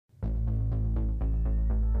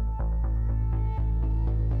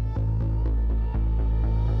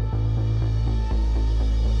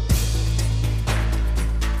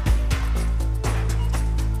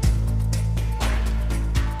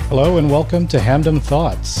Hello and welcome to Hamdom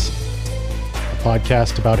Thoughts, a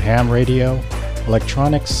podcast about ham radio,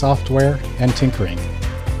 electronics, software, and tinkering.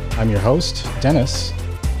 I'm your host, Dennis,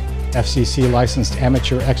 FCC licensed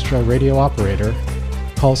amateur extra radio operator,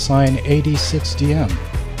 call sign AD6DM.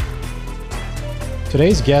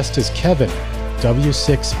 Today's guest is Kevin,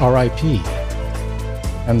 W6RIP.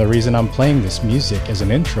 And the reason I'm playing this music as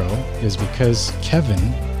an intro is because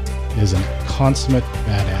Kevin is a consummate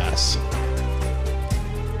badass.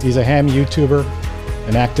 He's a ham YouTuber,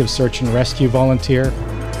 an active search and rescue volunteer,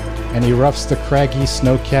 and he roughs the craggy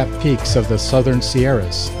snow-capped peaks of the southern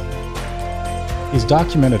Sierras. He's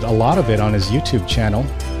documented a lot of it on his YouTube channel,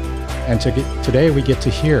 and today we get to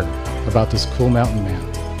hear about this cool mountain man.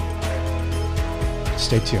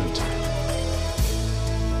 Stay tuned.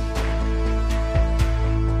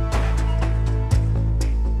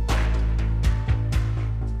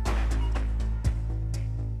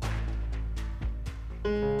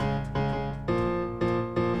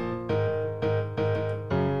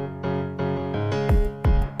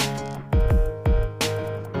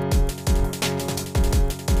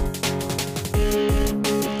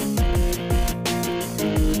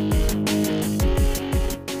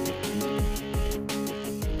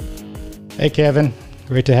 Hey Kevin,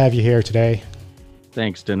 great to have you here today.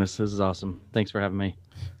 Thanks, Dennis. This is awesome. Thanks for having me.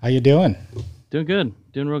 How you doing? Doing good.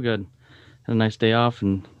 Doing real good. Had a nice day off,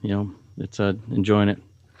 and it's enjoying it.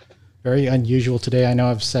 Very unusual today. I know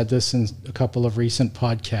I've said this in a couple of recent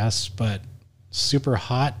podcasts, but super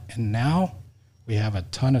hot, and now we have a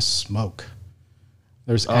ton of smoke.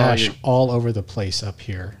 There's ash all over the place up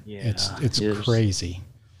here. Yeah, it's crazy.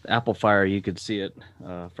 Apple fire, you could see it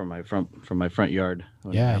from my front yard.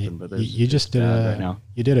 When it happened, but you just did right now.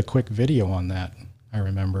 You did a quick video on that. I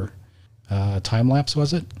remember. Time lapse,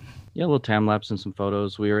 was it? Yeah, a little time lapse and some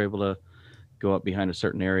photos. We were able to go up behind a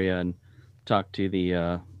certain area and talk to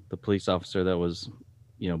the police officer that was,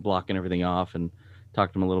 blocking everything off, and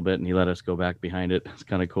talked to him a little bit, and he let us go back behind it. It's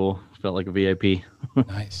kind of cool. Felt like a VIP.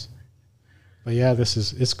 Nice. But yeah,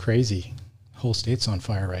 it's crazy. Whole state's on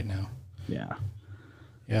fire right now. Yeah.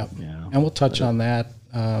 Yeah. And we'll touch on that,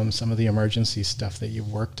 some of the emergency stuff that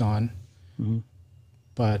you've worked on. Mm-hmm.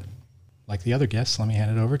 But like the other guests, let me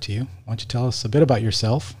hand it over to you. Why don't you tell us a bit about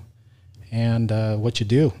yourself and what you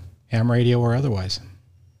do, ham radio or otherwise?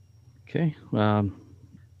 Okay. I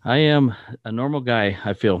am a normal guy,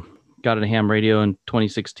 I feel. Got into ham radio in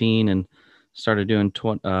 2016 and started doing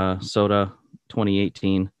SOTA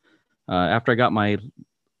 2018. After I got my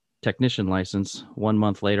technician license, 1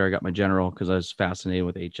 month later I got my general because I was fascinated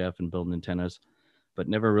with HF and building antennas, but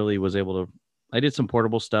never really was able to. I did some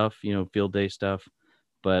portable stuff, field day stuff,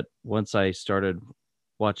 but once I started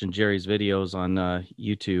watching Jerry's videos on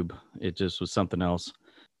YouTube, it just was something else.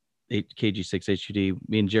 KG6 HUD,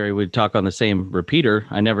 me and Jerry would talk on the same repeater.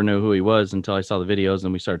 I never knew who he was until I saw the videos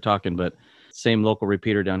and we started talking, but same local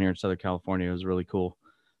repeater down here in Southern California. It was really cool.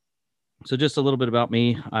 So just a little bit about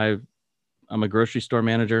me. I'm a grocery store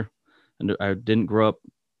manager, and I didn't grow up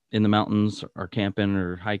in the mountains or camping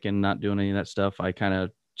or hiking, not doing any of that stuff. I kind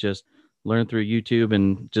of just learned through YouTube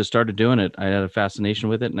and just started doing it. I had a fascination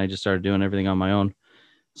with it, and I just started doing everything on my own,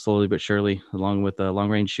 slowly but surely, along with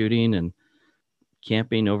long-range shooting and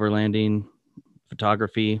camping, overlanding,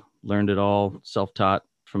 photography. Learned it all self-taught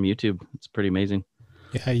from YouTube. It's pretty amazing.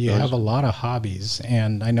 Yeah, you have a lot of hobbies,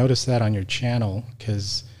 and I noticed that on your channel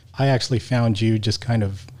because I actually found you just kind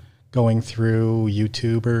of going through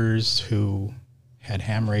YouTubers who had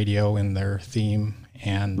ham radio in their theme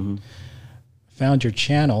and found your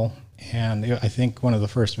channel. And I think one of the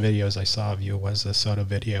first videos I saw of you was a SOTA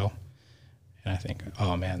video. And I think,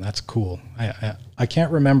 oh man, that's cool. I can't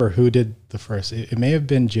remember who did the first. It may have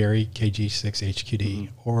been Jerry,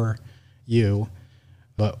 KG6HQD, or you,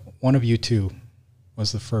 but one of you two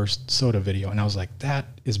was the first SOTA video. And I was like, that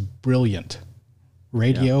is brilliant.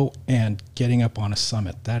 Radio and getting up on a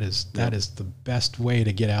summit. That is the best way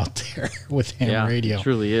to get out there with ham radio. It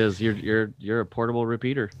truly is. You're a portable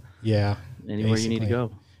repeater. Yeah. Anywhere basically. You need to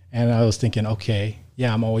go. And I was thinking, okay,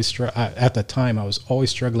 yeah, I'm always at the time I was always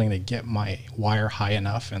struggling to get my wire high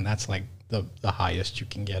enough, and that's like the highest you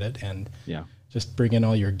can get it. And just bringing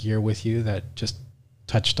all your gear with you that just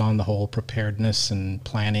touched on the whole preparedness and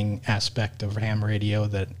planning aspect of ham radio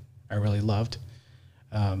that I really loved.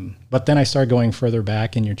 But then I started going further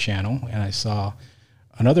back in your channel, and I saw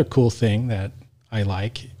another cool thing that I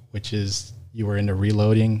like, which is you were into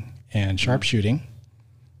reloading and sharpshooting.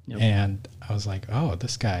 Yep. And I was like, oh,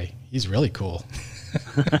 this guy, he's really cool.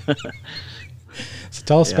 So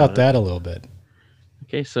tell us about that a little bit.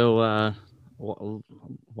 Okay, so a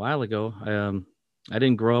while ago, I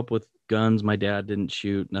didn't grow up with guns. My dad didn't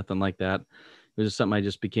shoot, nothing like that. He was just something I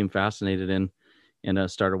just became fascinated in,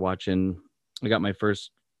 and started watching. I got my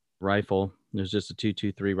first rifle. It was just a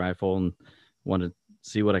 223 rifle, and wanted to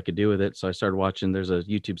see what I could do with it. So I started watching. There's a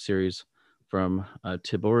YouTube series from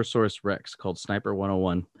Tiborosaurus Rex called Sniper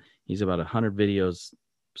 101. He's about 100 videos,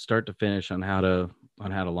 start to finish, on how to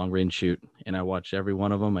long range shoot. And I watched every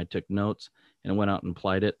one of them. I took notes and went out and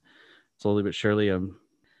applied it. Slowly but surely,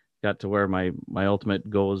 got to where my ultimate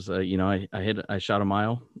goal is. I shot a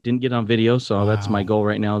mile. Didn't get on video, so that's my goal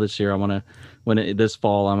right now this year. I want to, this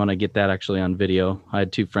fall, I'm gonna get that actually on video. I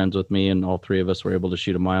had 2 friends with me, and all 3 of us were able to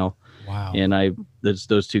shoot a mile. Wow! And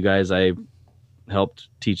those 2 guys, I helped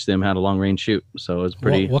teach them how to long range shoot. So it was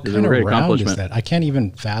pretty. What kind of round is that? I can't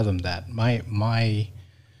even fathom that. My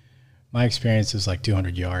experience is like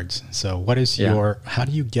 200 yards. So what is how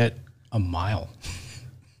do you get a mile?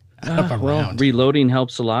 Well, reloading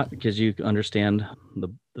helps a lot because you understand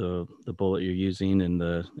the bullet you're using and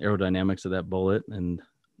the aerodynamics of that bullet, and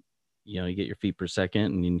you get your feet per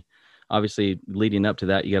second. And obviously, leading up to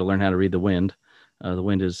that, you got to learn how to read the wind. The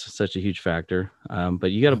wind is such a huge factor.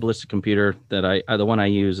 But you got a ballistic computer that the one I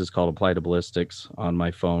use is called Apply to Ballistics on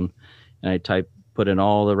my phone, and I put in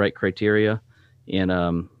all the right criteria,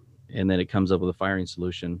 and then it comes up with a firing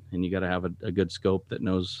solution. And you got to have a good scope that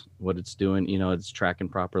knows what it's doing. It's tracking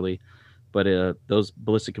properly. But those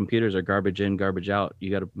ballistic computers are garbage in, garbage out.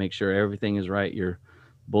 You got to make sure everything is right. Your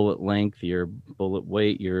bullet length, your bullet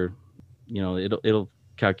weight, it'll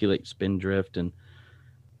calculate spin drift and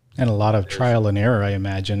a lot of trial and error, I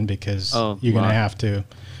imagine, because you're going to have to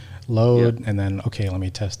load and then, okay, let me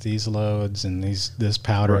test these loads and this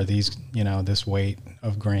powder, right, these, this weight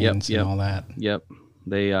of grains and all that. Yep.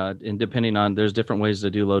 They and depending on, there's different ways to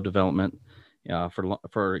do load development.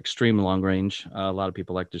 For extreme long range, a lot of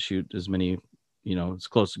people like to shoot as many, as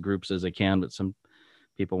close to groups as they can, but some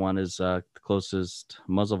people want as the closest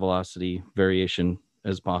muzzle velocity variation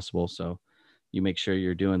as possible. So you make sure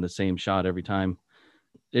you're doing the same shot every time.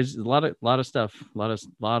 There's a lot of stuff, a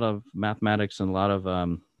lot of mathematics, and a lot of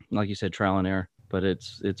like you said, trial and error. But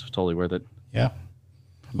it's totally worth it. Yeah.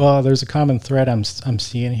 Well, there's a common thread I'm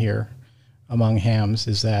seeing here among hams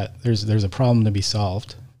is that there's a problem to be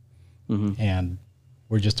solved, and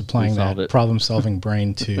we're just applying that problem-solving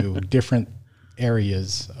brain to different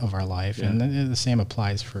areas of our life, and the same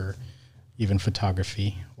applies for even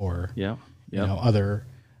photography or other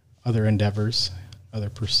endeavors, other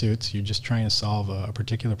pursuits. You're just trying to solve a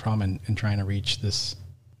particular problem and trying to reach this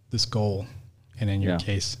goal, and in your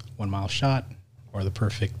case, 1 mile shot or the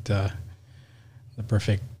perfect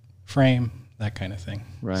frame, that kind of thing.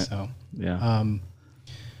 Right. So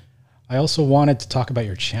I also wanted to talk about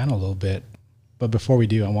your channel a little bit, but before we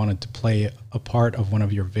do, I wanted to play a part of one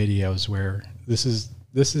of your videos where this is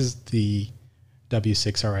the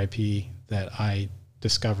W6RIP that I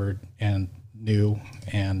discovered and knew,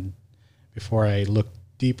 and before I looked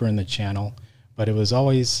deeper in the channel, but it was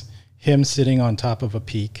always him sitting on top of a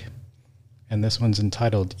peak, and this one's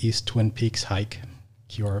entitled East Twin Peaks Hike,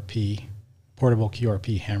 QRP, portable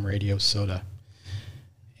QRP ham radio SOTA.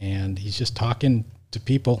 And he's just talking to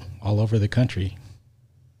people all over the country.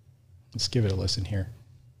 Let's give it a listen here.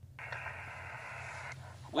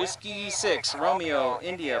 Whiskey 6, Romeo,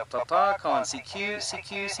 India, Papa, Con, CQ,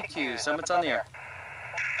 CQ, CQ. Summit's on the air. Whiskey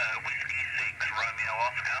 6, Romeo,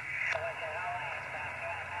 Oscar.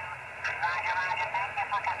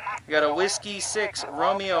 You got a Whiskey 6,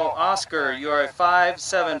 Romeo, Oscar. You are a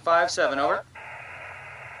 5757, over. USL,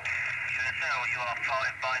 you are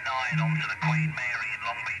flight by 9 onto the Queen Mary in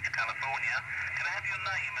Long Beach, California. Can I have your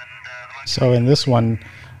name and So in this one,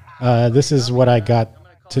 this is what I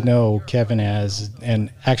got to know Kevin as, and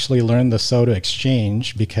actually learned the SOTA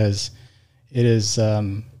exchange, because it is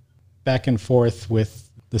back and forth with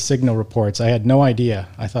the signal reports. I had no idea.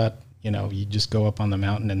 I thought, you just go up on the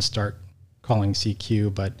mountain and start calling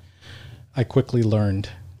CQ, but I quickly learned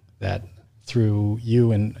that through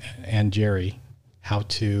you and Jerry how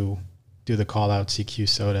to do the call out CQ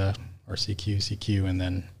SOTA or CQ, and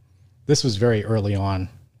then this was very early on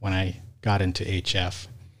when I got into HF.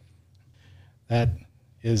 That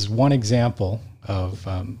is one example of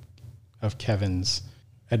Kevin's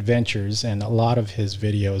adventures, and a lot of his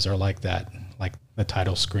videos are like that. Like the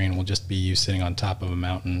title screen will just be you sitting on top of a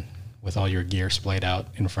mountain with all your gear splayed out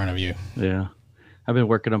in front of you. Yeah, I've been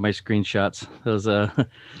working on my screenshots. Those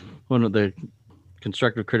one of the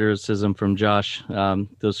constructive criticism from Josh.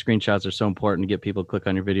 Those screenshots are so important to get people to click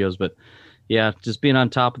on your videos. But yeah, just being on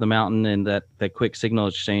top of the mountain and that quick signal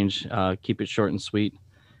exchange, keep it short and sweet.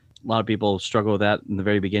 A lot of people struggle with that in the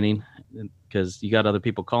very beginning because you got other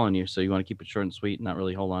people calling you. So you want to keep it short and sweet and not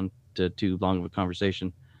really hold on to too long of a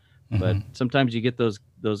conversation. Mm-hmm. But sometimes you get those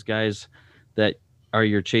guys that are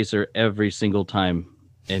your chaser every single time,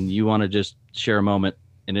 and you want to just share a moment,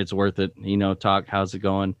 and it's worth it. Talk, how's it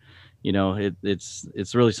going?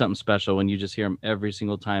 It's really something special when you just hear them every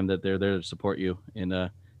single time that they're there to support you and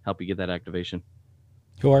help you get that activation.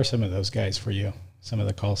 Who are some of those guys for you? Some of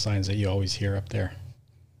the call signs that you always hear up there?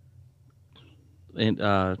 And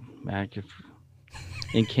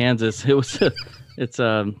in Kansas, it's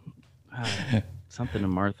something to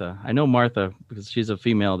Martha. I know Martha because she's a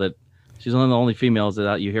female she's one of the only females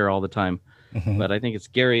that you hear all the time. Mm-hmm. But I think it's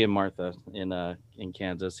Gary and Martha in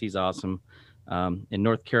Kansas. He's awesome. In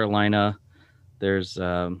North Carolina, there's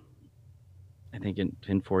I think in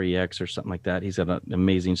 4EX or something like that. He's got an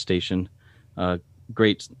amazing station.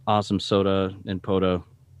 Great, awesome SOTA and POTA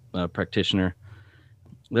practitioner.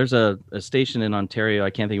 There's a station in Ontario. I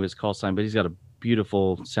can't think of his call sign, but he's got a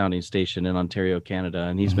beautiful sounding station in Ontario, Canada,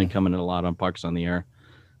 and he's been coming in a lot on Parks on the Air.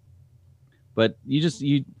 But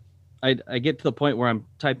I get to the point where I'm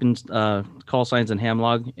typing call signs in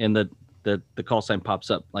Hamlog, and the call sign pops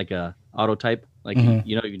up like a auto type, like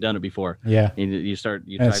you've done it before. Yeah. And you type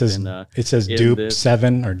it says dupe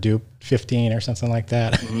 7 or dupe 15 or something like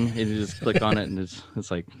that. And you just click on it, and it's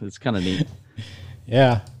kind of neat.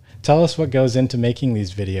 Yeah. Tell us what goes into making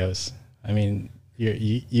these videos. I mean,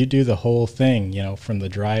 you do the whole thing, from the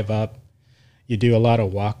drive up. You do a lot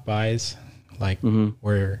of walk-bys, like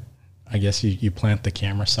where I guess you plant the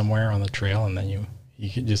camera somewhere on the trail, and then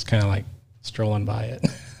you can just kind of like strolling by it.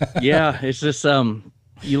 Yeah, it's just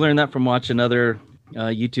you learn that from watching other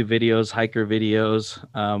YouTube videos, hiker videos.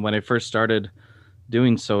 When I first started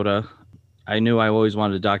doing SOTA, I knew I always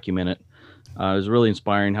wanted to document it. It was really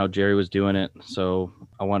inspiring how Jerry was doing it, so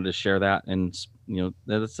I wanted to share that, and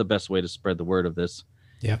that's the best way to spread the word of this.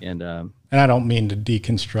 Yeah, and I don't mean to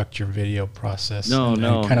deconstruct your video process. No,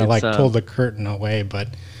 kind of like pull the curtain away, but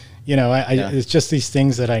it's just these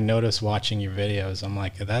things that I notice watching your videos. I'm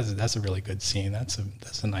like, that's a really good scene. That's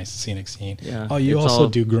a nice scenic scene. Yeah. Oh, you also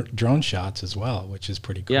do drone shots as well, which is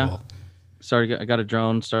pretty cool. Yeah. I got a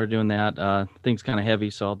drone, started doing that. Thing's kind of heavy,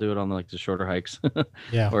 so I'll do it on like the shorter hikes.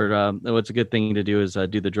 Yeah. Or what's a good thing to do is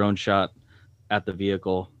do the drone shot at the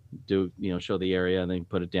vehicle, show the area, and then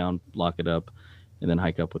put it down, lock it up, and then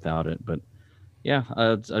hike up without it. But yeah,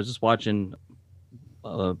 I was just watching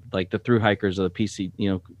like the through hikers of the PC,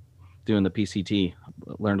 doing the PCT.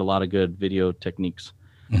 Learned a lot of good video techniques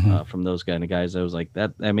from those kind of guys. I was like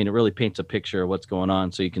that. I mean, it really paints a picture of what's going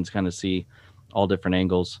on, so you can kind of see all different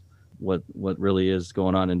angles. What really is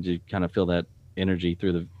going on, and to kind of feel that energy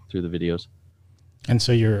through the videos. And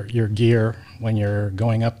so your gear when you're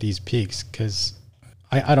going up these peaks, because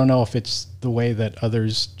I don't know if it's the way that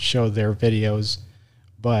others show their videos,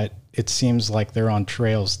 but it seems like they're on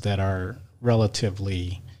trails that are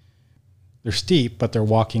they're steep, but they're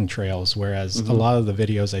walking trails, whereas a lot of the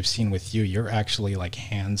videos I've seen with you, you're actually like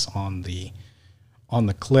hands on the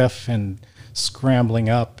cliff and scrambling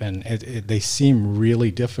up, and they seem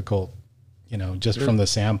really difficult, just from the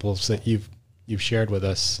samples that you've shared with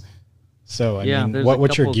us. So I mean,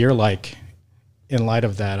 what's your gear like in light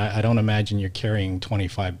of that? I don't imagine you're carrying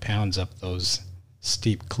 25 pounds up those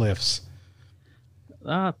steep cliffs.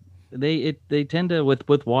 They tend to,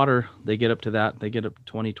 with water, they get up to that. They get up to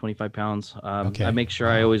 20, 25 pounds. Okay. I make sure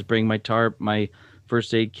I always bring my tarp, my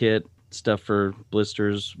first aid kit, stuff for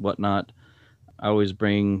blisters, whatnot. I always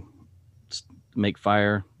make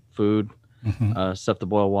fire, food, stuff to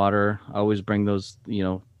boil water. I always bring those,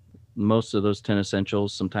 most of those 10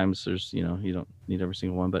 essentials. Sometimes there's, you don't need every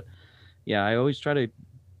single one, but yeah, I always try to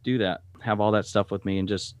do that, have all that stuff with me and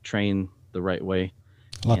just train the right way.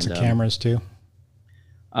 Lots of cameras too.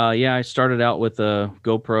 Yeah, I started out with a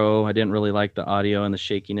GoPro. I didn't really like the audio and the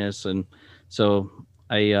shakiness, and so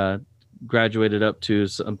I graduated up to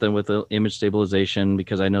something with image stabilization,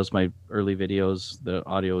 because I noticed my early videos, the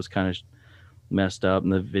audio was kind of messed up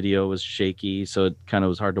and the video was shaky, so it kind of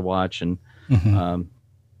was hard to watch. And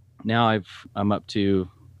now I'm up to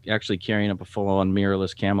actually carrying up a full-on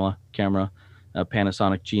mirrorless camera, a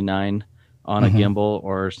Panasonic G9 on a gimbal,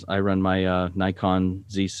 or I run my Nikon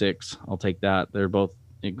Z6. I'll take that. They're both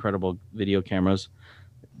incredible video cameras,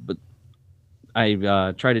 but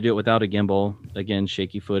I try to do it without a gimbal. Again,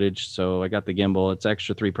 shaky footage. So I got the gimbal. It's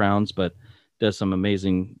extra 3 pounds, but does some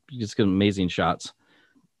amazing shots.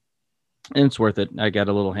 And it's worth it. I got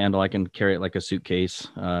a little handle. I can carry it like a suitcase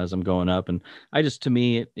as I'm going up. And to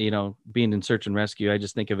me, being in search and rescue, I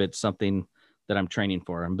just think of it something that I'm training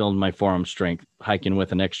for. I'm building my forearm strength, hiking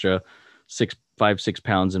with an extra 6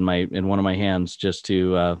 pounds in one of my hands, just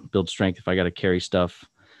to build strength if I got to carry stuff,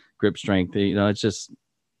 grip strength. It's just,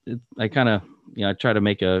 I kind of, I try to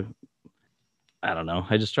make I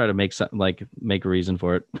just try to make something, like make a reason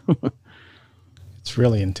for it. It's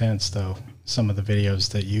really intense, though. Some of the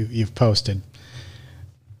videos that you've posted,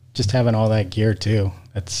 just having all that gear too.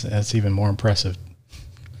 That's even more impressive.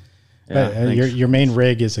 Yeah, But your main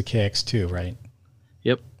rig is a KX2, right?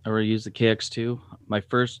 Yep, I already used the KX2. My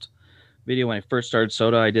first video when I first started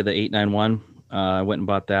SOTA, I did the 891. I went and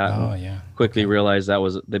bought that. Oh, and yeah. Quickly realized that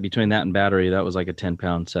was that between that and battery, that was like a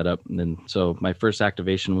 10-pound setup. And then so my first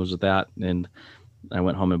activation was with that, and I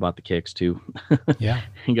went home and bought the KX2. Yeah.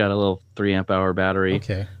 And got a little 3 amp-hour battery.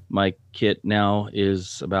 Okay. My kit now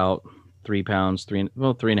is about 3 pounds,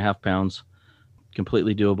 3.5 pounds,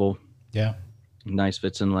 completely doable. Yeah. Nice,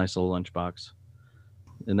 fits in a nice little lunchbox.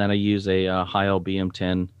 And then I use a Heil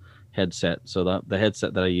BM10 headset. So the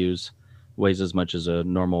headset that I use weighs as much as a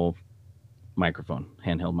normal microphone,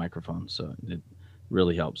 handheld microphone. So it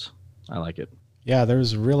really helps. I like it. Yeah,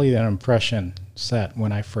 there's really an impression set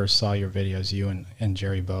when I first saw your videos, you and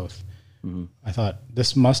Jerry both. Mm-hmm. I thought,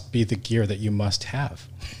 this must be the gear that you must have.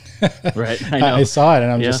 Right. I know. I saw it,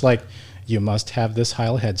 and I'm just like, you must have this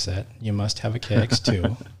Heil headset. You must have a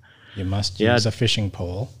KX2. You must use a fishing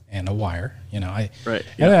pole and a wire. And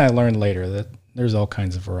then I learned later that there's all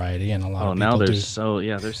kinds of variety, and a lot of people now there's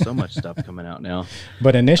do. there's so much stuff coming out now.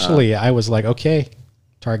 But initially, I was like, okay,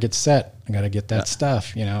 target set. I got to get that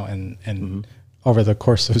stuff, and Mm-hmm. over the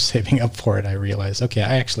course of saving up for it, I realized, okay,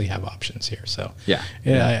 I actually have options here. So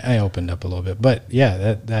I opened up a little bit. But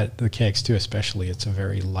yeah, that the KX2 especially, it's a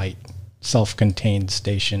very light, self-contained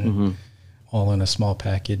station, all in a small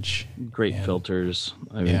package. Great filters.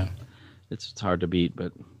 I mean, it's hard to beat,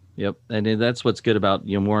 but yep. And that's what's good about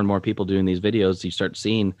more and more people doing these videos. You start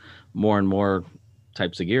seeing more and more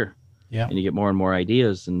types of gear. Yeah. And you get more and more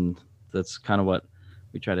ideas, and that's kind of what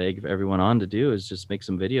we try to egg everyone on to do, is just make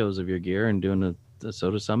some videos of your gear and doing the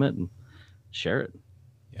SOTA Summit and share it.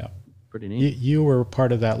 Yeah. Pretty neat. You were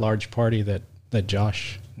part of that large party that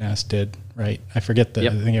Josh Nass did, right? I forget I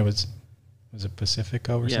think it was it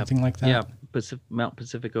Pacifico or something like that? Yeah, Mount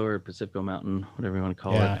Pacifico or Pacifico Mountain, whatever you want to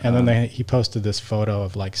call it. Yeah, and then he posted this photo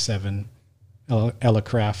of like 7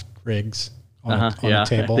 Elecraft rigs on a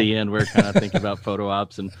table. At the end, we're kind of thinking about photo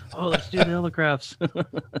ops and, let's do the Elecrafts.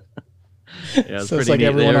 Yeah, so it's like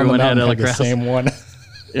everyone on the mountain had the same one.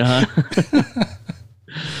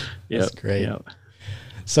 That's great. Yep.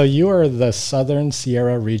 So you are the Southern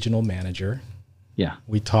Sierra Regional Manager. Yeah.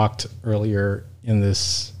 We talked earlier in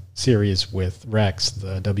this series with Rex,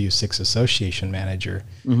 the W6 Association Manager.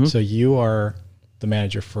 Mm-hmm. So you are the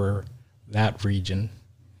manager for that region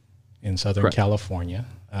in Southern California.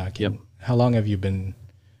 How long have you been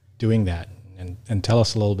doing that? And tell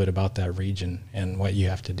us a little bit about that region and what you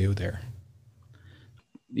have to do there.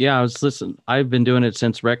 Yeah, I've been doing it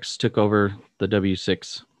since Rex took over the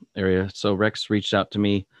W6 area. So Rex reached out to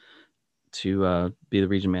me to be the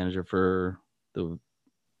region manager for the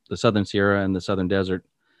Southern Sierra and the Southern Desert,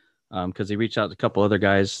 because he reached out to a couple other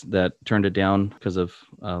guys that turned it down because of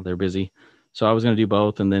they're busy. So I was going to do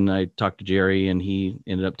both, and then I talked to Jerry, and he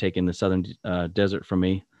ended up taking the Southern Desert from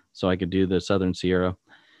me so I could do the Southern Sierra.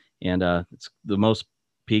 And it's the most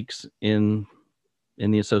peaks in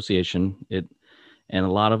the association. And a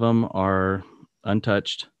lot of them are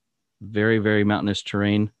untouched, very, very mountainous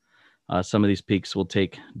terrain. Some of these peaks will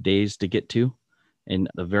take days to get to, and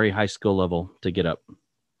a very high skill level to get up.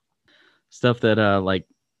 Stuff that like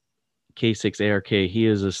K6 ARK, he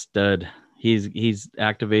is a stud. He's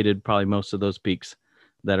activated probably most of those peaks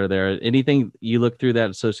that are there. Anything you look through that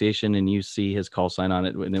association and you see his call sign on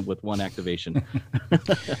it with one activation.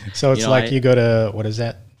 So it's you go to, what is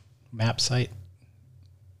that map site?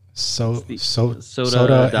 SOTA.uk.org.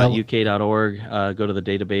 Go to the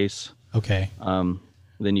database. Okay.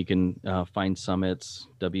 Then you can find summits,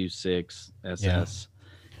 W6, SS.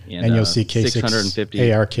 And you'll see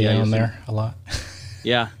K6 ARK on there a lot.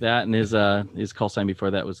 Yeah, that, and his call sign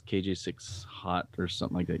before that was KJ6 Hot or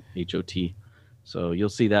something like that, HOT. So you'll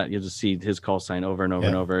see that. You'll just see his call sign over and over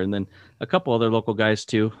and over. And then a couple other local guys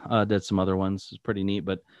too did some other ones. It's pretty neat.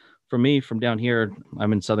 But for me, from down here,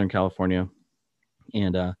 I'm in Southern California.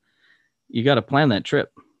 And you got to plan that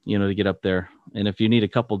trip, to get up there. And if you need a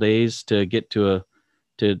couple days to get to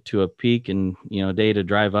a peak, and a day to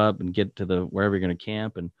drive up and get to wherever you're going to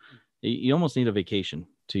camp, and you almost need a vacation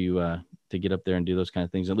to get up there and do those kind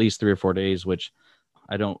of things. At least 3 or 4 days, which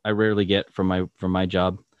I rarely get from my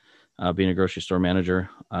job, being a grocery store manager.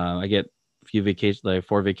 I get a few vacations, like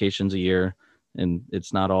 4 vacations a year, and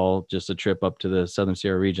it's not all just a trip up to the Southern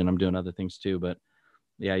Sierra region. I'm doing other things too, but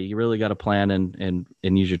yeah, you really got to plan and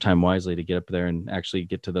use your time wisely to get up there and actually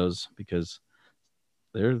get to those, because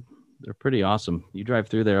they're pretty awesome. You drive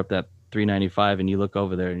through there up that 395 and you look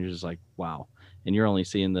over there and you're just like, wow. And you're only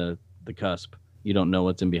seeing the cusp. You don't know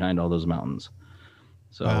what's in behind all those mountains.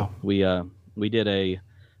 So Wow. we did a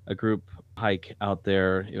group hike out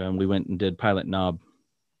there, and we went and did Pilot Knob.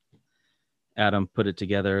 Adam put it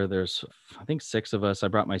together. There's, I think, 6 of us. I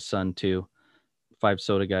brought my son too, 5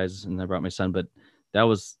 SOTA guys, and I brought my son. But it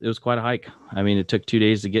was quite a hike. I mean, it took 2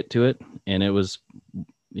 days to get to it, and it was,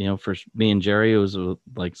 for me and Jerry, it was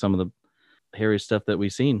like some of the hairy stuff that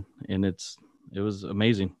we've seen, and it was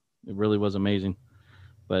amazing. It really was amazing.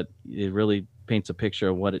 But it really paints a picture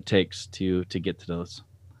of what it takes to get to those.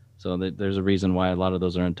 So there's a reason why a lot of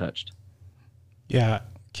those are untouched. Yeah,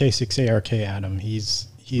 K6ARK Adam, he's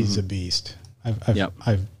a beast.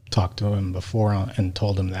 I've talked to him before and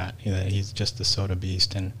told him that he's just a SOTA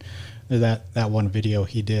beast. And that one video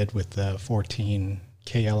he did with the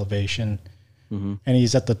 14K elevation, and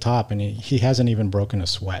he's at the top, and he hasn't even broken a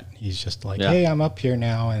sweat. He's just like, hey, I'm up here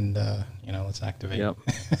now, and let's activate.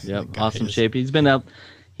 Yep. Awesome shape. He's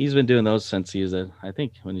been doing those since he was I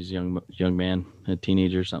think when he's a young man, a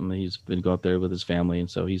teenager or something. He's been go up there with his family, and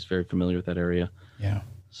so he's very familiar with that area. Yeah.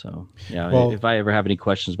 So well, if I ever have any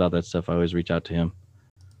questions about that stuff, I always reach out to him.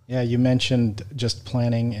 Yeah, you mentioned just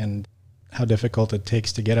planning and how difficult it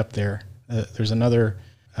takes to get up there. There's another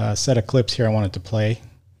set of clips here I wanted to play,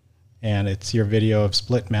 and it's your video of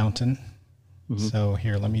Split Mountain. So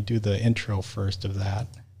here, let me do the intro first of that.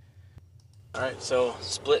 All right, so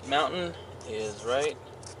Split Mountain is right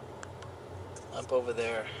up over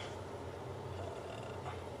there.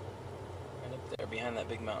 Right up there behind that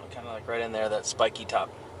big mountain, kind of like right in there, that spiky top.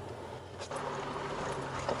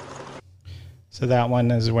 So that one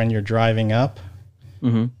is when you're driving up.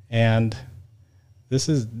 And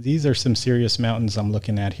these are some serious mountains I'm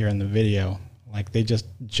looking at here in the video. Like, they just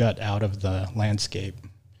jut out of the landscape.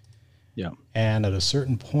 Yeah. And at a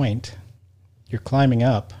certain point, you're climbing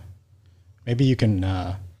up. Maybe you can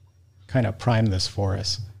kind of prime this for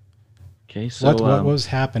us. Okay, so what was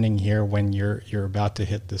happening here when you're about to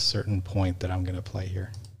hit this certain point that I'm going to play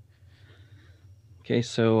here? Okay,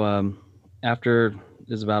 so after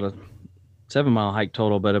is about a 7-mile hike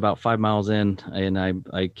total, but about 5 miles in, and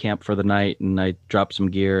I camp for the night, and I drop some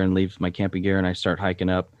gear and leave my camping gear, and I start hiking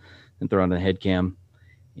up and throw on the head cam.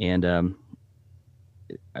 And I'm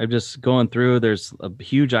just going through. There's a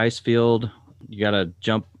huge ice field. You got to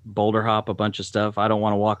jump, boulder hop a bunch of stuff. I don't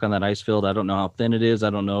want to walk on that ice field. I don't know how thin it is. I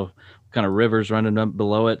don't know what kind of rivers running up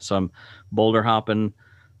below it. So I'm boulder hopping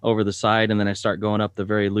over the side, and then I start going up the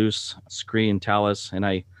very loose scree and talus, and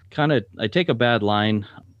I take a bad line.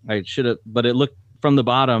 I should have, but it looked from the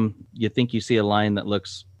bottom, you think you see a line that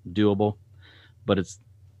looks doable, but it's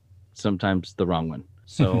sometimes the wrong one.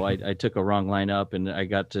 So I took a wrong line up, and I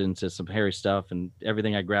got into some hairy stuff, and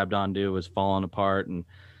everything I grabbed onto was falling apart. And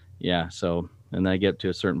and then I get to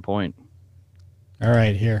a certain point. All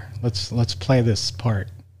right, here, let's play this part.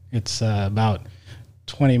 It's about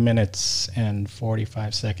 20 minutes and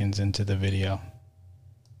 45 seconds into the video.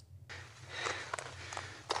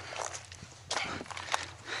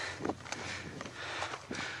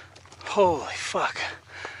 Holy fuck.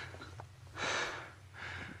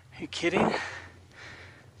 Are you kidding?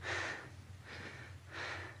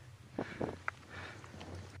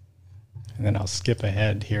 And then I'll skip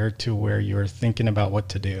ahead here to where you're thinking about what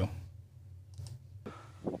to do.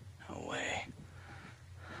 No way.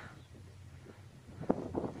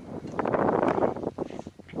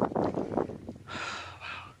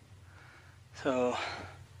 Wow. So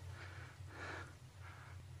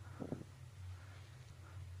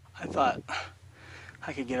I thought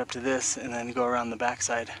I could get up to this and then go around the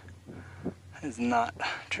backside. That is not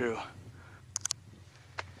true.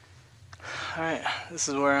 Alright, this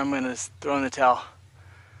is where I'm going to throw in the towel.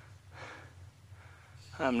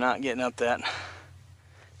 I'm not getting up that.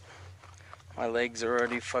 My legs are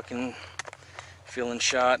already fucking feeling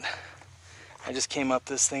shot. I just came up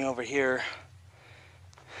this thing over here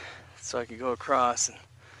so I could go across, and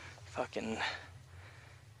fucking,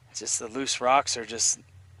 just the loose rocks are just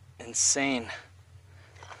insane.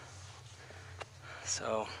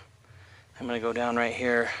 So I'm gonna go down right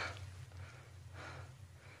here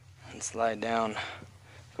and slide down,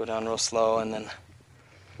 go down real slow, and then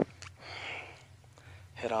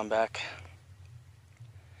head on back.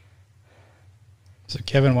 So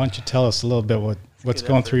Kevin, why don't you tell us a little bit what's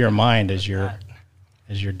going through your mind as you're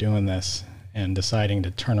doing this and deciding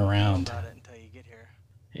to turn around? About it until you get here.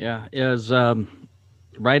 Yeah, it was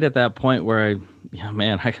right at that point where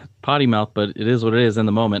I potty mouth, but it is what it is in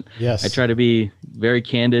the moment. Yes. I try to be very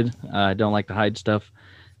candid. I don't like to hide stuff.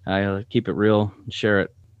 I keep it real and share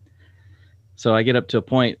it. So I get up to a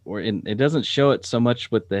point where it doesn't show it so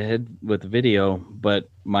much with the video, but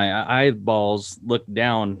my eyeballs look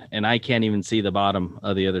down and I can't even see the bottom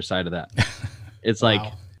of the other side of that. It's Wow.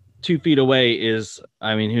 like 2 feet away is,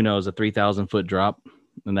 I mean, who knows, a 3,000-foot drop.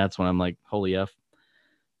 And that's when I'm like, holy F.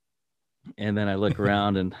 And then I look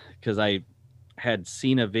around, and because I had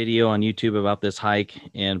seen a video on YouTube about this hike,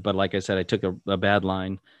 but like I said, I took a bad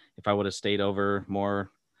line. If I would have stayed over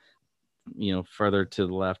more, further to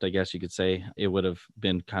the left, I guess you could say, it would have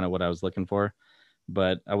been kind of what I was looking for,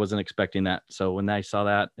 but I wasn't expecting that. So when I saw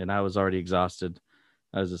that, and I was already exhausted,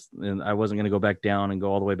 I wasn't going to go back down and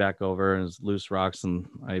go all the way back over, and it was loose rocks, and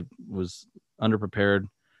I was underprepared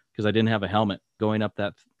because I didn't have a helmet going up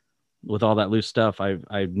that with all that loose stuff.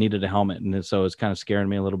 I needed a helmet, and so it's kind of scaring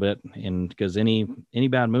me a little bit. And because any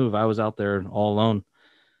bad move, I was out there all alone,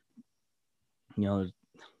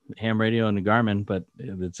 ham radio and a Garmin, but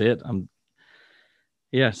that's it.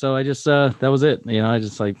 So I just that was it. I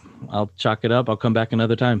just like, I'll chalk it up. I'll come back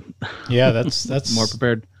another time. Yeah, that's more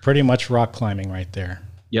prepared. Pretty much rock climbing right there.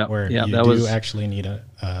 Yeah, where you actually need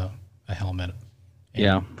a helmet.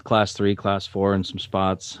 Class 3, class 4 in some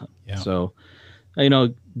spots. Yeah. So,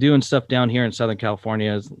 doing stuff down here in Southern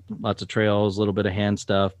California is lots of trails, a little bit of hand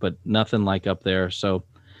stuff, but nothing like up there. So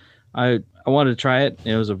I wanted to try it.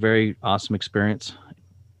 It was a very awesome experience.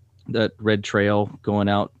 That red trail going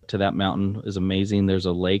out to that mountain is amazing. There's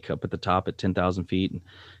a lake up at the top at 10,000 feet. And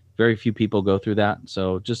very few people go through that.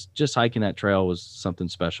 So just hiking that trail was something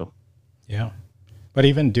special. Yeah. But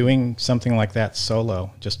even doing something like that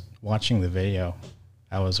solo, just watching the video,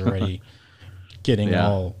 I was already getting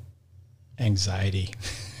all anxiety.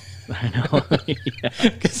 I know.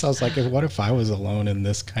 Because I was like, what if I was alone in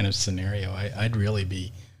this kind of scenario? I'd really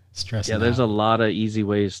be stressing out. There's a lot of easy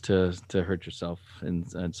ways to hurt yourself and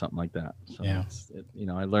something like that. So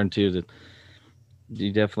I learned too that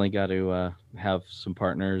you definitely got to have some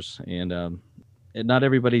partners, and not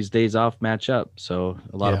everybody's days off match up. So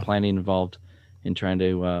a lot of planning involved in trying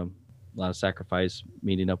to, a lot of sacrifice,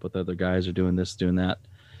 meeting up with other guys or doing this, doing that.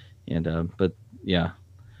 And, but yeah.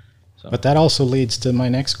 So. But that also leads to my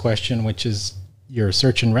next question, which is your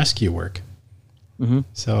search and rescue work. Mm-hmm.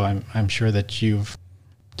 So I'm sure that you've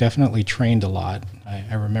definitely trained a lot.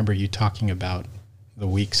 I remember you talking about the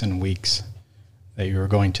weeks and weeks that you were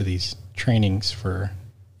going to these trainings for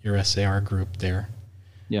your SAR group there.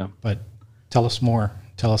 Yeah. But tell us more.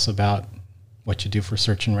 Tell us about what you do for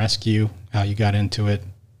search and rescue, how you got into it,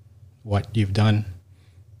 what you've done.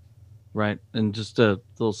 Right. And just a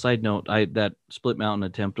little side note, that split mountain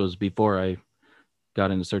attempt was before I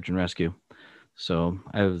got into search and rescue. So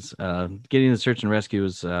I was getting the search and rescue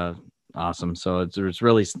was awesome. So it's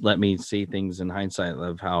really let me see things in hindsight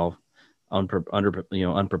of how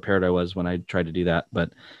unprepared I was when I tried to do that.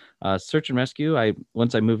 But search and rescue,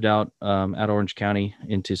 once I moved out of Orange County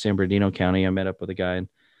into San Bernardino County, I met up with a guy, and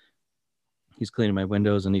he's cleaning my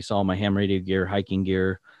windows, and he saw my ham radio gear, hiking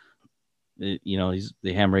gear. He's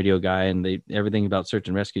the ham radio guy, and everything about search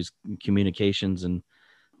and rescue is communications and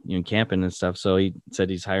camping and stuff. So he said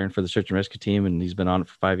he's hiring for the search and rescue team, and he's been on it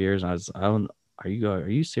for 5 years. And are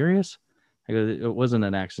you serious? I go, it wasn't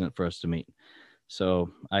an accident for us to meet. So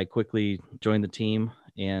I quickly joined the team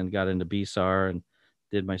and got into BSAR and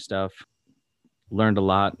did my stuff. Learned a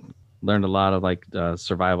lot of like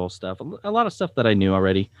survival stuff, a lot of stuff that I knew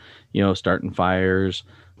already, starting fires,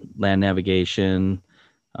 land navigation,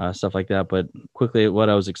 stuff like that. But quickly, what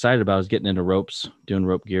I was excited about was getting into ropes, doing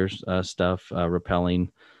rope gear stuff, rappelling,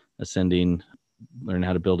 ascending, learning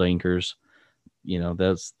how to build anchors.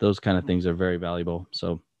 Those kind of things are very valuable.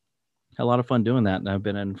 So had a lot of fun doing that. And I've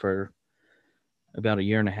been in for about a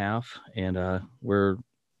year and a half, and we're,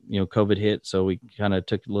 COVID hit. So we kind of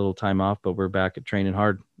took a little time off, but we're back at training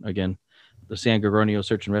hard again. The San Gorgonio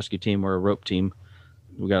search and rescue team, we're a rope team.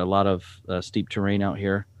 We got a lot of steep terrain out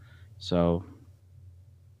here. So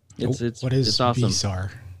it's what is it's awesome.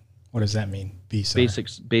 BSAR? What does that mean?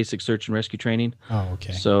 BSAR? Basic search and rescue training. Oh,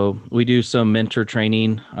 okay. So we do some mentor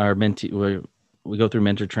training. Our mentee, we go through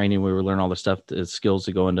mentor training where we learn all the stuff, the skills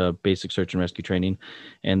to go into basic search and rescue training.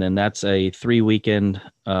 And then that's a 3-weekend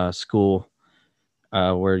school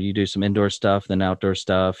where you do some indoor stuff, then outdoor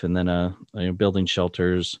stuff, and then building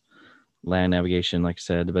shelters, land navigation, like I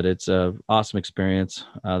said. But it's a awesome experience.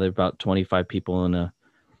 There's about 25 people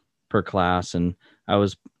per class, and I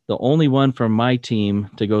was the only one from my team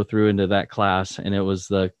to go through into that class, and it was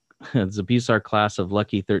the BSAR class of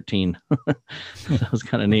Lucky 13. That was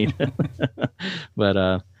kind of neat. But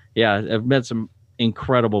I've met some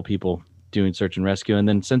incredible people doing search and rescue. And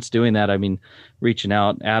then since doing that, reaching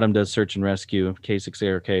out, Adam does search and rescue,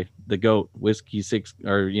 K6ARK, the GOAT, Whiskey 6,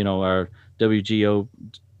 or, our WGO0T,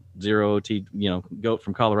 GOAT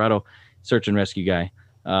from Colorado, search and rescue guy.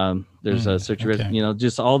 There's a search and rescue,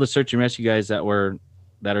 just all the search and rescue guys that are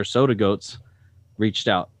SOTA goats reached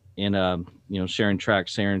out. And sharing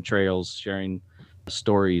tracks, sharing trails, sharing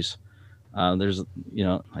stories. There's,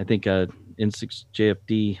 I think N6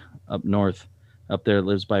 JFD up north, up there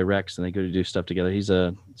lives by Rex, and they go to do stuff together. He's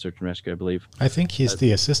a search and rescue, I believe. I think he's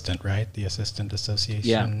the assistant, right? The assistant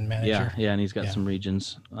association manager. Yeah, and he's got some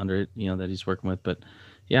regions under it, that he's working with. But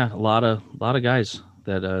yeah, a lot of guys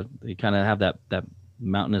that they kind of have that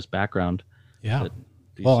mountainous background. Yeah.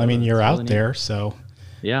 Well, I mean, you're out there, so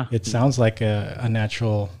yeah, it sounds like a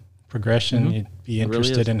natural progression. Mm-hmm. You'd be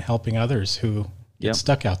interested in helping others who get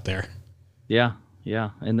stuck out there. Yeah.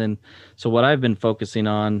 Yeah. And then, so what I've been focusing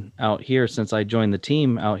on out here since I joined the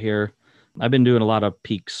team out here, I've been doing a lot of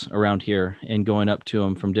peaks around here and going up to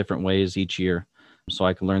them from different ways each year, so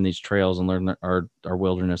I can learn these trails and learn our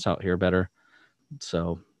wilderness out here better.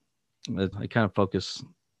 So I kind of focus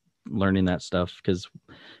learning that stuff because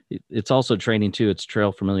it's also training too. It's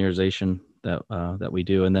trail familiarization that we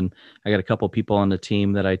do. And then I got a couple people on the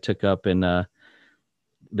team that I took up, and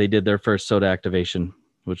they did their first SOTA activation,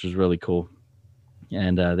 which was really cool.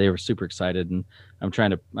 And they were super excited. And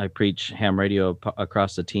I preach ham radio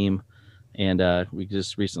across the team. And we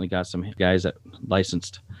just recently got some guys that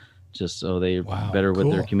licensed just so they better with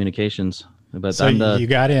their communications. But so you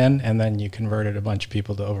got in, and then you converted a bunch of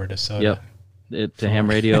people over to SOTA. Yep, to ham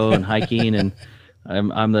radio and hiking. And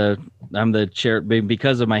I'm the chair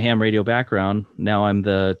because of my ham radio background. Now I'm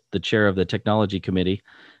the chair of the technology committee,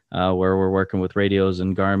 where we're working with radios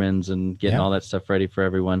and Garmin's and getting all that stuff ready for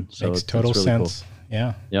everyone. So makes total really sense. Cool.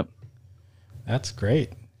 Yeah. Yep. That's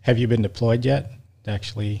great. Have you been deployed yet to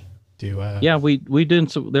actually do? Yeah, we did.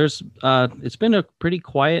 So there's it's been a pretty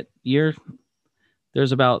quiet year.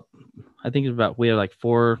 There's we have like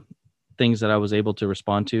 4 things that I was able to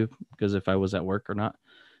respond to because if I was at work or not.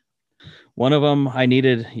 One of them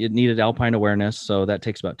it needed alpine awareness, so that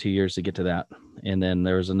takes about 2 years to get to that. And then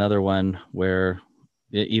there was another one where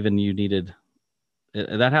that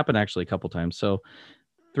happened actually a couple times. So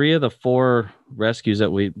 3 of the 4 rescues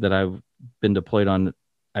that I've been deployed on,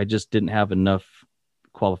 I just didn't have enough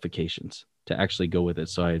qualifications to actually go with it.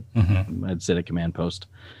 So I'd sit at command post.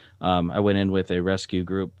 I went in with a rescue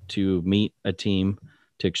group to meet a team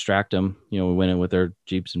to extract them. We went in with our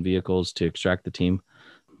Jeeps and vehicles to extract the team,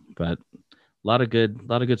 but a lot of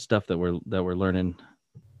good stuff that we're learning.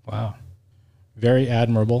 Wow. Very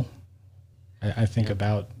admirable. I think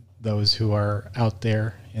about those who are out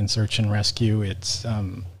there in search and rescue. It's,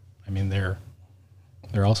 they're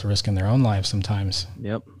also risking their own lives sometimes.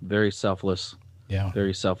 Yep. Very selfless. Yeah.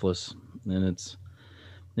 Very selfless. And it's,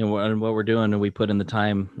 and what we're doing, and we put in the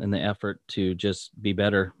time and the effort to just be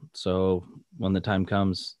better. So when the time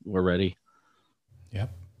comes, we're ready.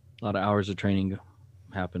 Yep. A lot of hours of training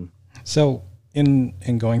happen. So in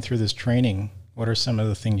going through this training, what are some of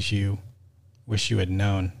the things you wish you had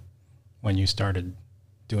known when you started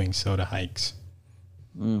doing SOTA hikes?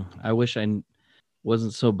 I wish I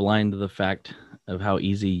wasn't so blind to the fact of how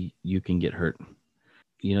easy you can get hurt.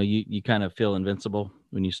 You kind of feel invincible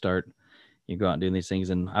when you start. You go out and do these things,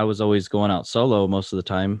 and I was always going out solo most of the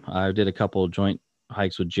time. I did a couple of joint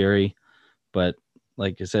hikes with Jerry, but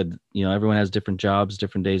like I said, everyone has different jobs,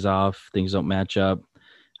 different days off. Things don't match up.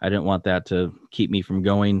 I didn't want that to keep me from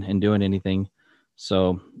going and doing anything.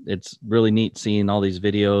 So it's really neat seeing all these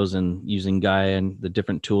videos and using Gaia and the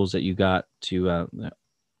different tools that you got to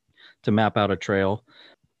map out a trail.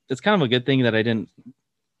 It's kind of a good thing that I didn't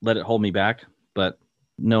let it hold me back, but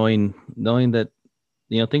knowing that,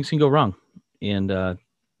 things can go wrong, and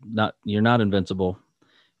you're not invincible.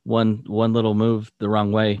 One little move the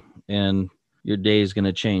wrong way and your day is going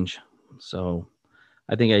to change. So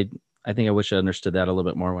I think I wish I understood that a little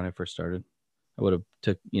bit more when I first started. I would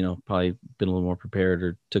have probably been a little more prepared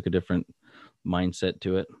or took a different mindset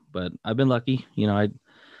to it, but I've been lucky. I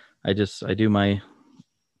do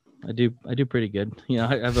pretty good.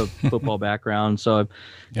 I have a football background, so I've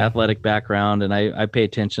athletic background, and I pay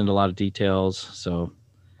attention to a lot of details. So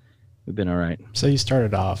we've been all right. So you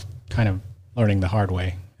started off kind of learning the hard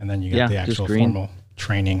way, and then you got the actual formal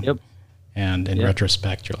training. Yep. And in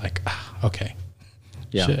retrospect, you're like, okay,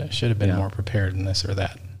 should have been more prepared in this or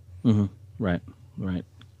that. Mm-hmm. Right.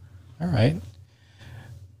 All right.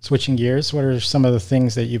 Switching gears, what are some of the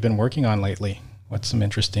things that you've been working on lately? What's some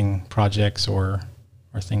interesting projects or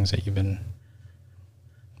things that you've been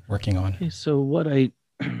working on? Okay, so what I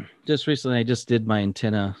just recently, I just did my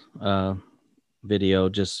antenna video,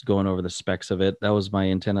 just going over the specs of it. That was my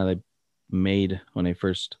antenna I made when I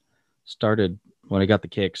first started, when I got the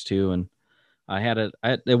KX2, and I had it.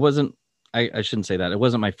 It wasn't, I shouldn't say that. It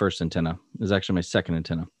wasn't my first antenna. It was actually my second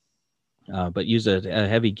antenna, but used a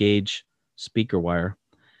heavy gauge speaker wire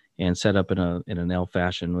and set up in an L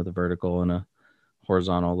fashion with a vertical and a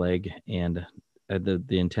horizontal leg, and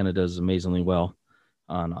the antenna does amazingly well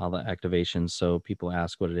on all the activations. So people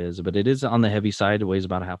ask what it is, but it is on the heavy side. It weighs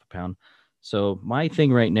about a half a pound. So my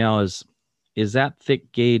thing right now is that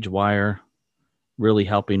thick gauge wire really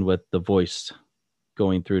helping with the voice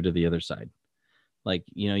going through to the other side? Like,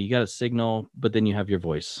 you got a signal, but then you have your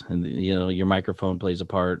voice, and your microphone plays a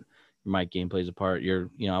part, your mic gain plays a part.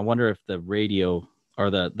 I wonder if the radio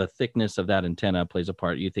or the thickness of that antenna plays a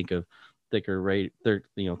part. You think of thicker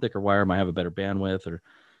wire might have a better bandwidth or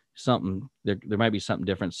something. There might be something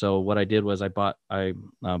different. So what I did was I bought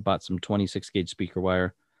some 26 gauge speaker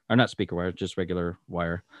wire, or not speaker wire, just regular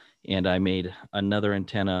wire, and I made another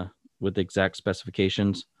antenna with the exact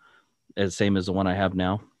specifications as same as the one I have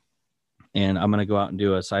now. And I'm going to go out and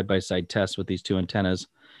do a side-by-side test with these two antennas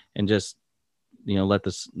and just, let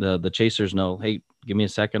the chasers know, hey, give me a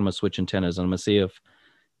second. I'm going to switch antennas. And I'm going to see if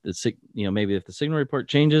maybe if the signal report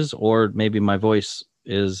changes, or maybe my voice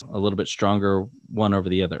is a little bit stronger one over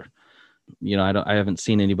the other. I haven't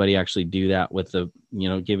seen anybody actually do that with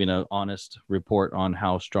giving an honest report on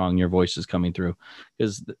how strong your voice is coming through,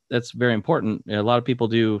 because that's very important. A lot of people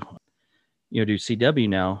do CW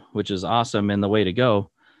now, which is awesome and the way to go.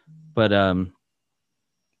 But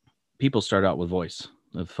people start out with voice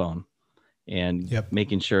of phone, and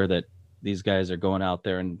making sure that these guys are going out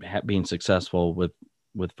there and being successful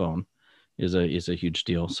with phone is a huge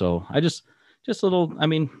deal. So I just a little, I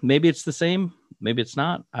mean, maybe it's the same, maybe it's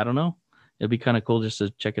not. I don't know. It'd be kind of cool just to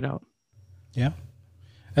check it out. Yeah.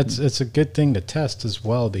 It's a good thing to test as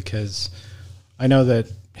well, because I know that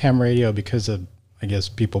ham radio, because of, I guess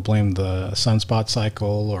people blame the sunspot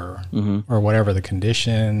cycle or whatever the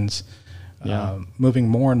conditions, moving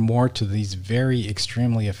more and more to these very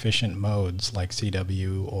extremely efficient modes like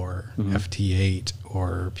CW or FT8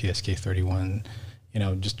 or PSK31,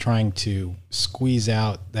 just trying to squeeze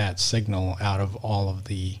out that signal out of all of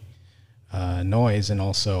the noise, and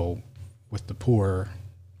also with the poor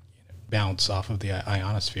bounce off of the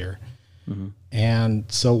ionosphere. And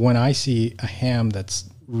so when I see a ham that's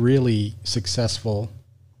really successful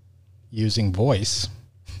using voice,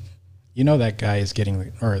 that guy is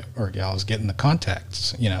getting or gal is getting the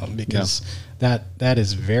contacts, because that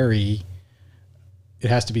is it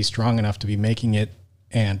has to be strong enough to be making it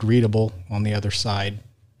and readable on the other side.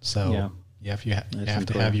 So if you have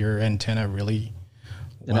to have your antenna really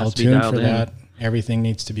well tuned for that. Everything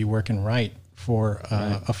needs to be working right for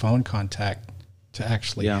a phone contact to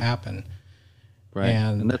actually happen. Right.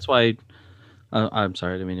 And that's why I'm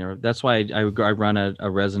sorry, I didn't mean to interrupt. That's why I run a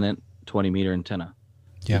resonant 20 meter antenna.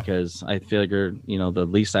 Yeah. Because I figure, the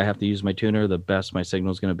least I have to use my tuner, the best my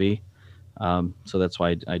signal is going to be. So that's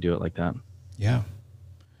why I do it like that. Yeah.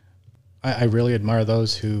 I really admire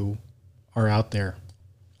those who are out there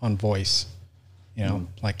on voice,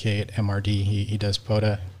 like Kay at MRD, he does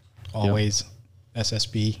POTA, always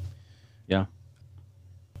SSB. Yeah.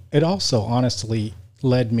 It also honestly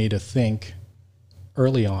led me to think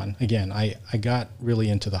early on, again, I got really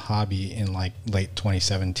into the hobby in like late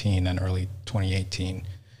 2017 and early 2018,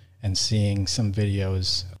 and seeing some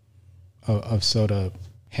videos of SOTA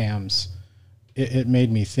hams, it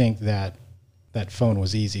made me think that phone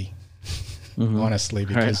was easy, honestly,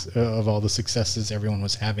 because of all the successes everyone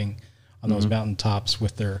was having on those mountaintops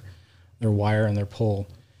with their wire and their pole.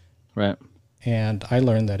 Right. And I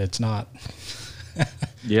learned that it's not.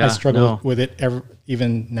 I struggle with it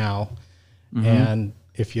even now. And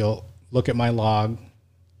if you'll look at my log,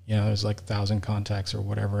 there's like 1,000 contacts or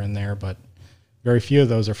whatever in there, but very few of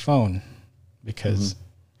those are phone, because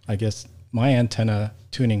I guess my antenna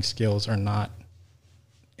tuning skills are not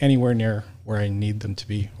anywhere near where I need them to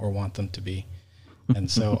be or want them to be.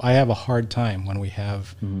 And so I have a hard time when we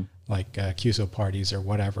have like QSO parties or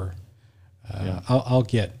whatever. I'll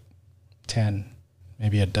get 10,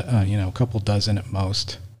 maybe a couple dozen at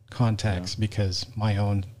most contacts, because my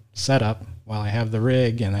own setup, while I have the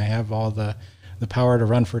rig and I have all the power to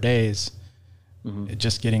run for days,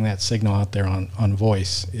 just getting that signal out there on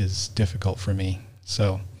voice is difficult for me.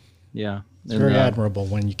 So it's very admirable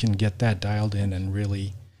when you can get that dialed in and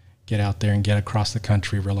really get out there and get across the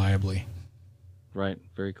country reliably. Right.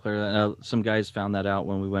 Very clear. Some guys found that out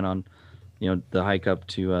when we went on, the hike up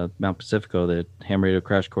to Mount Pacifico, the ham radio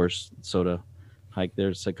crash course SOTA hike.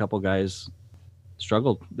 There's a couple guys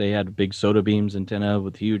struggled. They had big SOTA beams antenna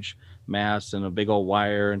with huge mass and a big old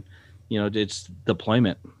wire, and it's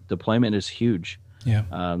deployment is huge.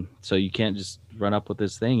 So you can't just run up with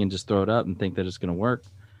this thing and just throw it up and think that it's going to work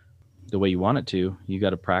the way you want it to. You got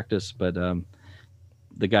to practice. But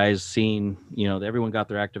the guys seen, everyone got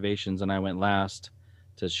their activations, and I went last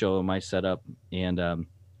to show my setup, and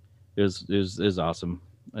it was awesome.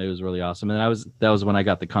 It was really awesome. And that was when I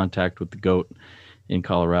got the contact with the goat in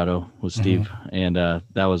Colorado with Steve. And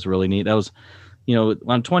that was really neat. That was,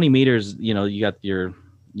 on 20 meters, you got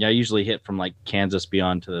I usually hit from like Kansas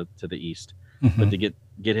beyond to the east, but to get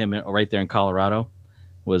him right there in Colorado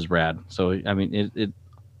was rad. So, I mean,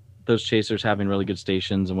 those chasers having really good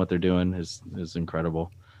stations and what they're doing is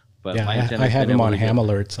incredible. But yeah, I have him on ham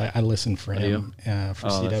alerts. I listen for him for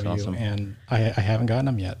CW, awesome. And I haven't gotten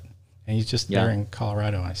him yet. And he's just there in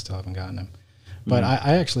Colorado. I still haven't gotten him. But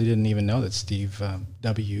I actually didn't even know that Steve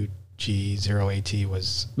W6RIP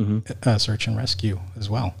was search and rescue as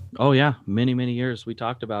well. Oh, yeah. Many, many years. We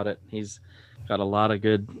talked about it. He's got a lot of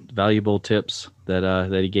good, valuable tips that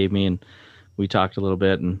he gave me. And we talked a little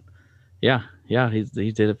bit. And yeah, he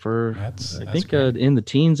did it for, I think, in the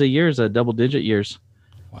teens of years, double-digit years.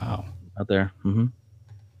 Wow. Out there.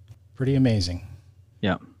 Pretty amazing.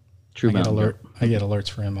 Yeah. I get alerts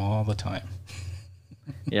for him all the time.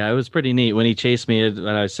 Yeah, it was pretty neat when he chased me.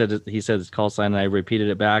 And he said his call sign, and I repeated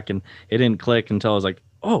it back, and it didn't click until I was like,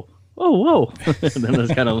 "Oh, whoa!" And then it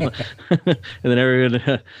was kind of, and then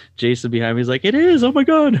everyone, Jason behind me is like, "It is! Oh my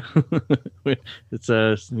god!" It's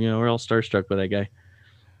we're all starstruck with that guy.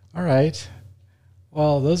 All right.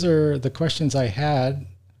 Well, those are the questions I had.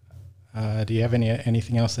 Do you have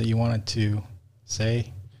anything else that you wanted to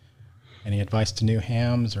say? Any advice to new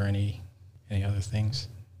hams or any other things?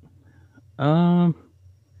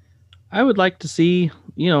 I would like to see,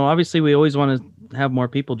 obviously we always want to have more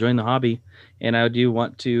people join the hobby, and I do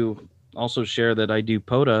want to also share that I do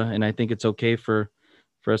POTA, and I think it's okay for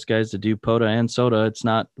us guys to do POTA and SOTA. It's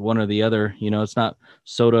not one or the other, it's not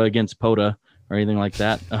SOTA against POTA or anything like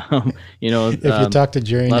that. If you talk to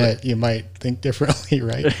Jerry, you might think differently,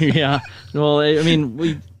 right? Yeah. Well, I mean,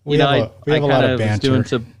 we have a lot of banter.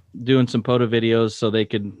 Doing some POTA videos so they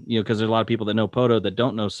could, because there's a lot of people that know POTA that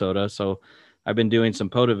don't know SOTA. So I've been doing some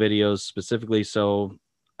POTA videos specifically so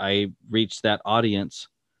I reach that audience,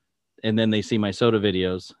 and then they see my SOTA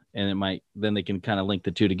videos, and then they can kind of link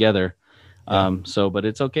the two together. Yeah. But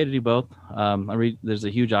it's okay to do both. There's a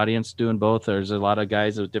huge audience doing both. There's a lot of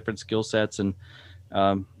guys with different skill sets and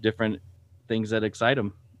different things that excite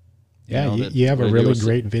them. Yeah, you have a really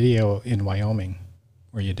great video in Wyoming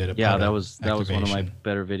where you did it. Yeah, that was one of my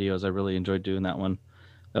better videos. I really enjoyed doing that one.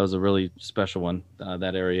 That was a really special one.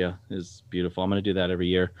 That area is beautiful. I'm going to do that every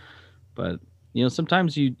year. But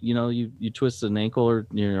sometimes you twist an ankle or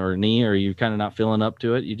a knee, or you're kind of not feeling up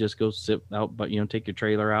to it. You just go sit out, but take your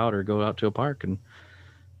trailer out or go out to a park, and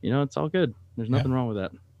it's all good. There's nothing wrong with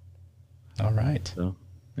that. All right. So,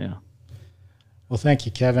 yeah. Well, thank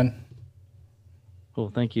you, Kevin.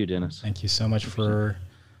 Well, thank you, Dennis. Thank you so much for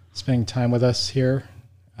spending time with us here.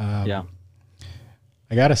 I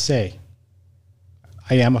gotta say,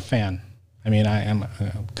 I am a fan. I mean, I am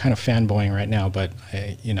kind of fanboying right now, but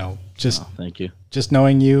thank you. Just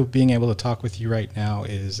knowing you, being able to talk with you right now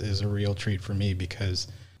is a real treat for me, because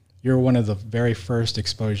you're one of the very first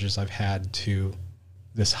exposures I've had to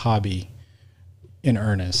this hobby in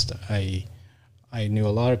earnest. I knew a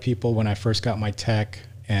lot of people when I first got my tech,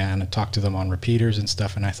 and I talked to them on repeaters and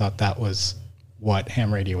stuff, and I thought that was what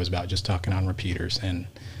ham radio was about, just talking on repeaters. And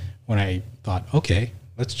when I thought, okay,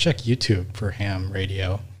 let's check YouTube for ham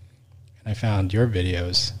radio, and I found your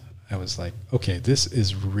videos, I was like, okay, this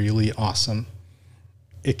is really awesome.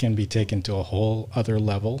 It can be taken to a whole other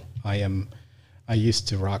level. I used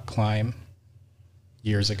to rock climb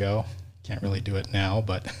years ago. Can't really do it now,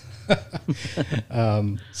 but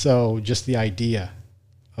so just the idea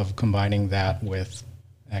of combining that with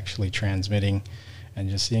actually transmitting and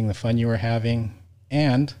just seeing the fun you were having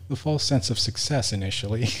and the false sense of success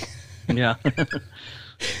initially. Yeah.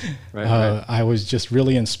 Right. I was just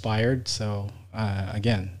really inspired. So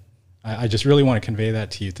again, I just really want to convey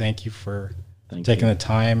that to you. Thank you for taking the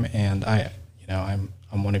time, and I'm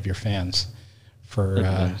one of your fans for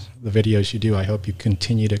the videos you do. I hope you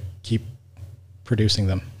continue to keep producing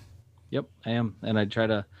them. Yep, I am, and I try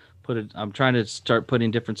to I'm trying to start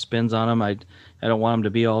putting different spins on them. I don't want them to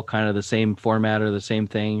be all kind of the same format or the same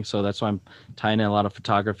thing. So that's why I'm tying in a lot of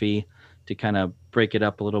photography to kind of break it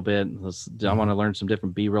up a little bit. I want to learn some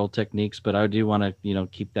different B-roll techniques, but I do want to,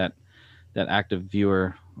 keep that active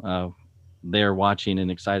viewer there watching and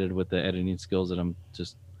excited with the editing skills that I'm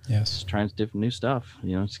just trying different new stuff,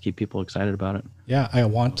 just keep people excited about it. Yeah. I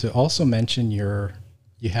want to also mention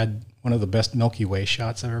you had one of the best Milky Way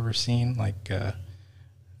shots I've ever seen.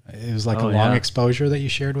 It was like a long exposure that you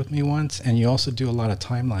shared with me once. And you also do a lot of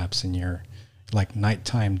time lapse in your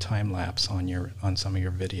nighttime time lapse on some of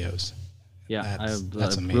your videos. Yeah,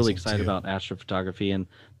 I'm really excited about astrophotography, and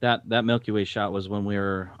that Milky Way shot was when we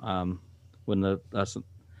were when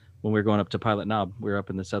when we were going up to Pilot Knob, we were up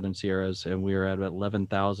in the Southern Sierras, and we were at about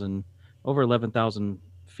over 11,000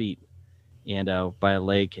 feet, and by a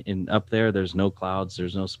lake. And up there, there's no clouds,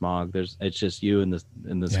 there's no smog. It's just you in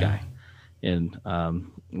the sky. And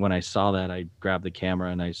when I saw that, I grabbed the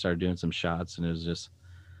camera and I started doing some shots, and it was just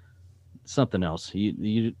something else.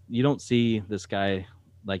 You don't see the sky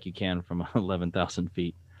like you can from 11,000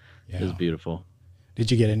 feet. Yeah. It was beautiful.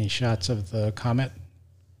 Did you get any shots of the comet?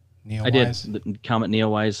 Neowise? I did. The Comet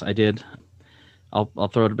Neowise, I did.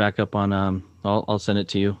 I'll throw it back up on. I'll send it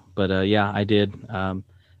to you. But yeah, I did. I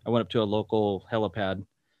went up to a local helipad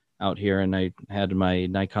out here, and I had my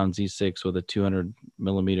Nikon Z6 with a 200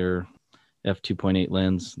 millimeter f2.8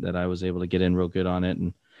 lens that I was able to get in real good on it,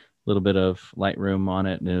 and a little bit of Lightroom on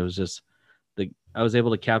it, and it was just I was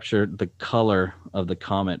able to capture the color of the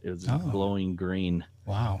comet. It was glowing green.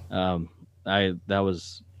 Wow. That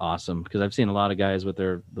was awesome, because I've seen a lot of guys with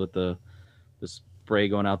the spray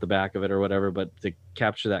going out the back of it or whatever, but to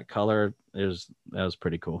capture that color, that was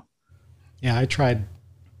pretty cool. Yeah, I tried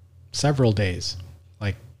several days,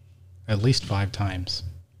 like at least 5 times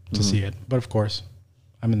to see it. But of course,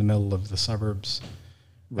 I'm in the middle of the suburbs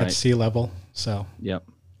at sea level, so yep.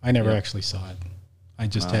 I never actually saw it. I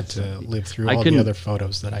just had to live through all the other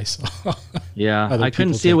photos that I saw. Yeah, I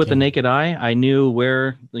couldn't see it with the naked eye. I knew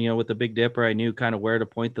where, with the Big Dipper, I knew kind of where to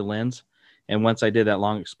point the lens. And once I did that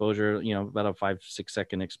long exposure, about a 5-6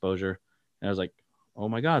 second exposure, and I was like, oh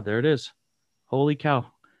my God, there it is. Holy cow.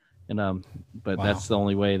 And but that's the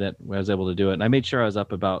only way that I was able to do it. And I made sure I was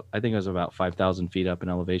up about 5,000 feet up in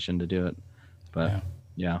elevation to do it. But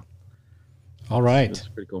yeah. All right. It's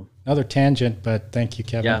pretty cool. Another tangent, but thank you,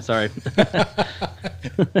 Kevin. Yeah, sorry.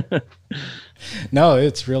 No,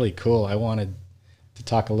 it's really cool. I wanted to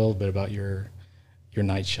talk a little bit about your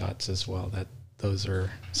night shots as well. Those are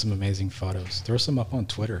some amazing photos. Throw some up on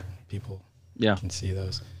Twitter. People can see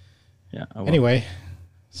those. Yeah. Anyway,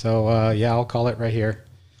 so I'll call it right here.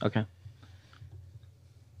 Okay.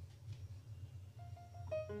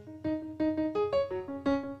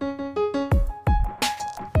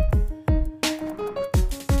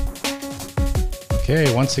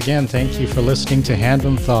 Okay, once again, thank you for listening to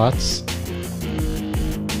Handum Thoughts.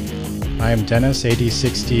 I am Dennis,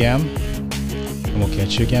 AD6DM, and we'll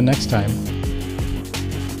catch you again next time.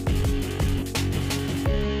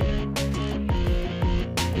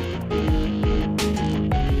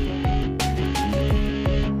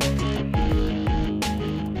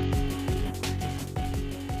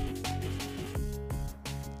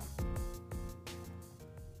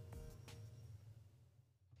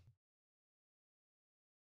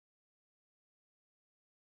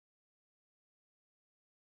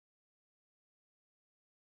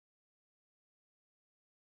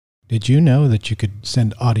 Did you know that you could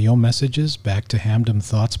send audio messages back to Hamdom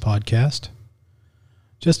Thoughts Podcast?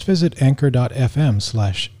 Just visit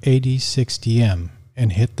anchor.fm/AD6DM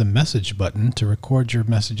and hit the message button to record your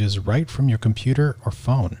messages right from your computer or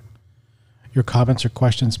phone. Your comments or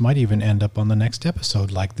questions might even end up on the next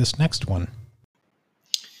episode, like this next one.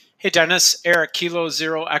 Hey, Dennis, Eric, Kilo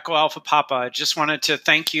Zero Echo Alpha Papa. Just wanted to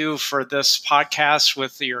thank you for this podcast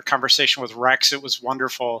with your conversation with Rex. It was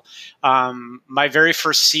wonderful. My very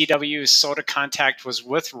first CW SOTA contact was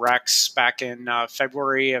with Rex back in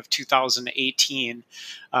February of 2018.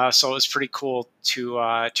 So it was pretty cool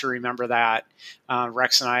to remember that.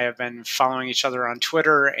 Rex and I have been following each other on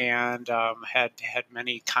Twitter and had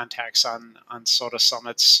many contacts on SOTA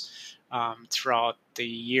summits throughout the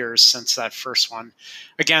years since that first one.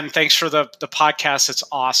 Again, thanks for the podcast. It's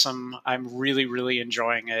awesome. I'm really, really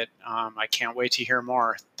enjoying it. I can't wait to hear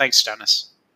more. Thanks, Dennis.